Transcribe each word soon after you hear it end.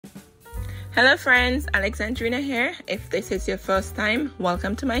Hello friends, Alexandrina here. If this is your first time,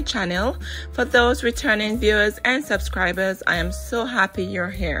 welcome to my channel. For those returning viewers and subscribers, I am so happy you're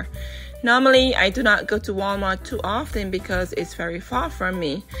here. Normally, I do not go to Walmart too often because it's very far from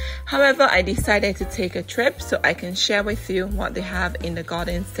me. However, I decided to take a trip so I can share with you what they have in the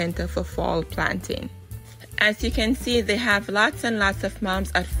garden center for fall planting. As you can see, they have lots and lots of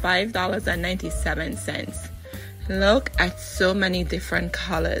mums at $5.97. Look at so many different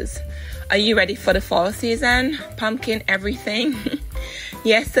colors. Are you ready for the fall season? Pumpkin everything.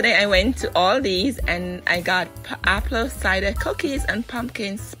 Yesterday I went to Aldi's and I got apple cider cookies and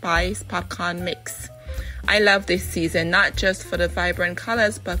pumpkin spice popcorn mix. I love this season, not just for the vibrant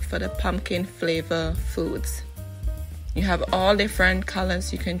colors, but for the pumpkin flavor foods. You have all different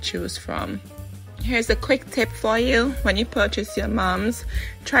colors you can choose from. Here's a quick tip for you. When you purchase your mums,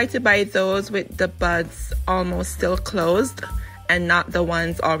 try to buy those with the buds almost still closed and not the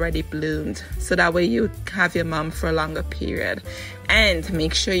ones already bloomed, so that way you have your mum for a longer period. And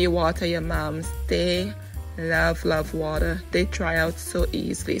make sure you water your mums. They love water. They dry out so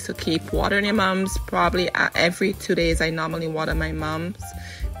easily, so keep watering your mums. Probably every 2 days I normally water my mums,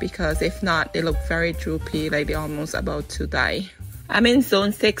 because if not, they look very droopy, like they're almost about to die. I'm in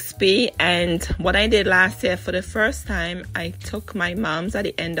zone 6B, and what I did last year for the first time, I took my mums at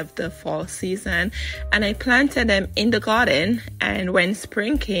the end of the fall season and I planted them in the garden, and when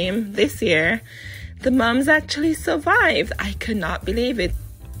spring came this year, the mums actually survived. I could not believe it.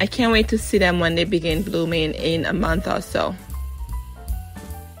 I can't wait to see them when they begin blooming in a month or so.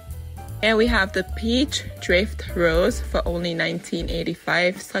 Here we have the peach drift rose for only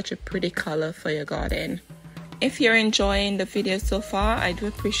 $19.85. Such a pretty color for your garden. If you're enjoying the video so far, I do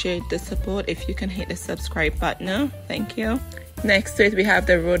appreciate the support. If you can hit the subscribe button, thank you. Next to it, we have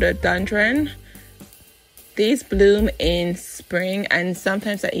the rhododendron. These bloom in spring, and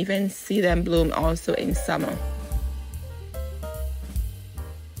sometimes I even see them bloom also in summer.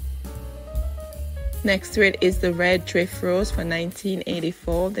 Next to it is the red drift rose for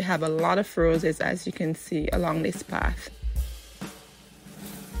 $19.84. They have a lot of roses, as you can see along this path.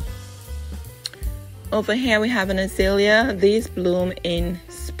 Over here we have an azalea. These bloom in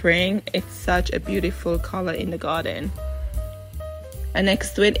spring. It's such a beautiful color in the garden. And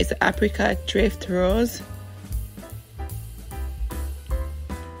next to it is the apricot drift rose.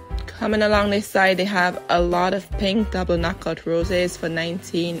 Coming along this side, they have a lot of pink double knockout roses for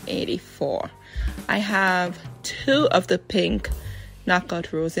 $19.84. I have 2 of the pink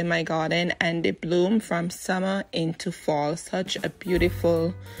knockout rose in my garden, and they bloom from summer into fall. Such a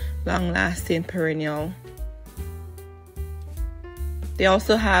beautiful, long-lasting perennial. They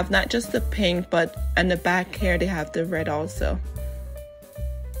also have not just the pink, but on the back here they have the red also.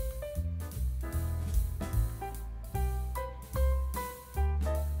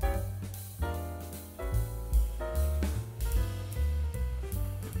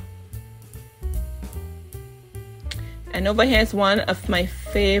 And over here is one of my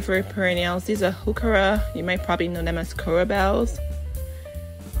favorite perennials. These are heuchera. You might probably know them as corabels.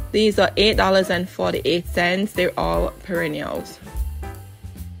 These are $8.48. They're all perennials.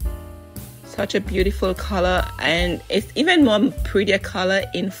 Such a beautiful color, and it's even more prettier color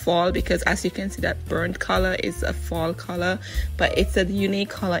in fall, because as you can see, that burnt color is a fall color, but it's a unique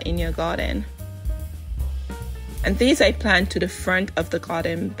color in your garden. And these I plant to the front of the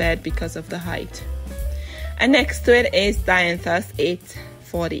garden bed because of the height. And next to it is dianthus,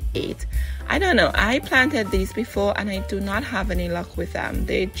 $8.48. I don't know, I planted these before and I do not have any luck with them.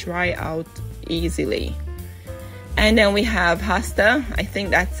 They dry out easily. And then we have hosta. I think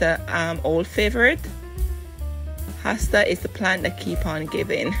that's a old favorite. Hosta is the plant that keep on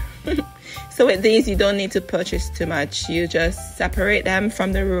giving. So with these, you don't need to purchase too much. You just separate them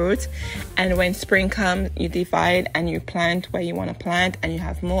from the root, and when spring comes, you divide and you plant where you want to plant, and you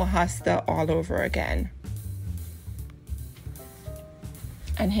have more hosta all over again.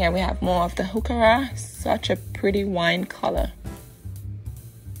 And here we have more of the heuchera. Such a pretty wine color.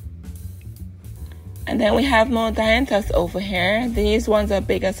 And then we have more dianthus over here. These ones are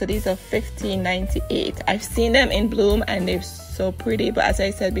bigger, so these are $15.98. I've seen them in bloom and they're so pretty, but as I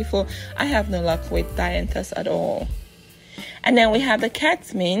said before, I have no luck with dianthus at all. And then we have the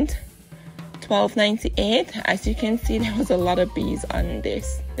cat's mint, $12.98. As you can see, there was a lot of bees on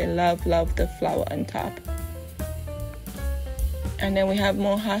this. They love the flower on top. And then we have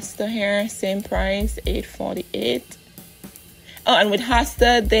more hosta here, same price, $8.48. Oh, and with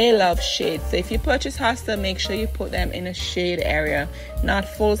hosta, they love shade. So if you purchase hosta, make sure you put them in a shade area, not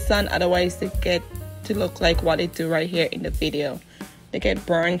full sun, otherwise they get to look like what they do right here in the video. They get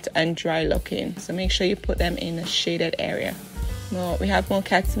burnt and dry looking. So make sure you put them in a shaded area. We have more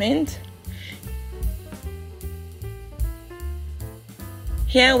cat's mint.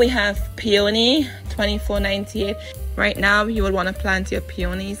 Here we have peony, $24.98. Right now you would want to plant your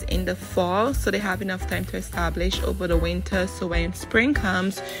peonies in the fall so they have enough time to establish over the winter, so when spring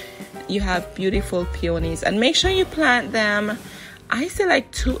comes you have beautiful peonies. And make sure you plant them, I say like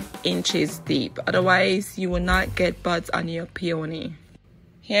 2 inches deep, otherwise you will not get buds on your peony.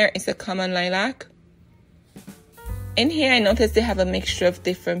 Here is a common lilac. In here I noticed they have a mixture of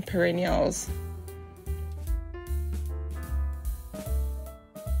different perennials.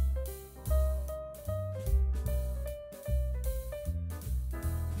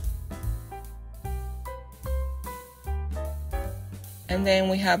 And then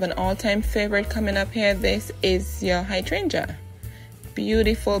we have an all-time favorite coming up here. This is your hydrangea.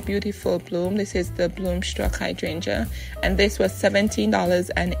 Beautiful, beautiful bloom. This is the Bloomstruck hydrangea, and this was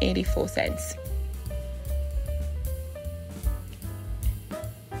 $17.84.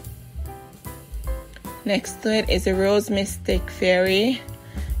 Next to it is a Rose Mystic Fairy.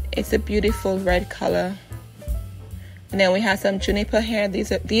 It's a beautiful red color. And then we have some juniper here.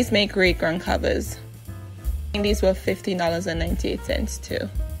 These make great ground covers. And these were $15.98 too.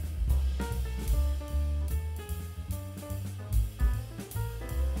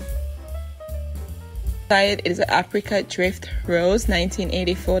 It is an Apricot Drift Rose,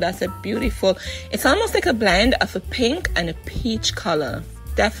 $19.84. That's a beautiful, it's almost like a blend of a pink and a peach color.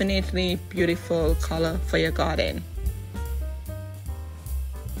 Definitely beautiful color for your garden.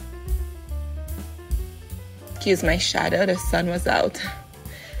 Excuse my shadow, the sun was out.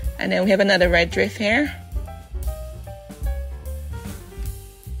 And then we have another red drift here.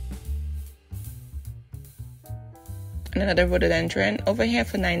 And another rhododendron over here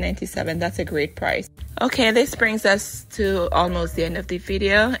for $9.97. That's a great price. Okay, this brings us to almost the end of the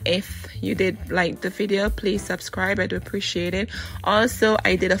video. If you did like the video, please subscribe. I do appreciate it. Also,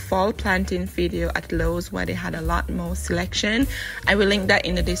 I did a fall planting video at Lowe's where they had a lot more selection. I will link that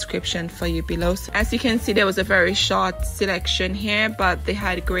in the description for you below. So as you can see, there was a very short selection here, but they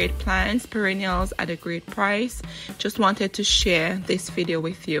had great plants, perennials at a great price. Just wanted to share this video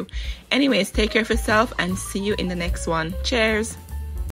with you. Anyways, take care of yourself and see you in the next one. Cheers!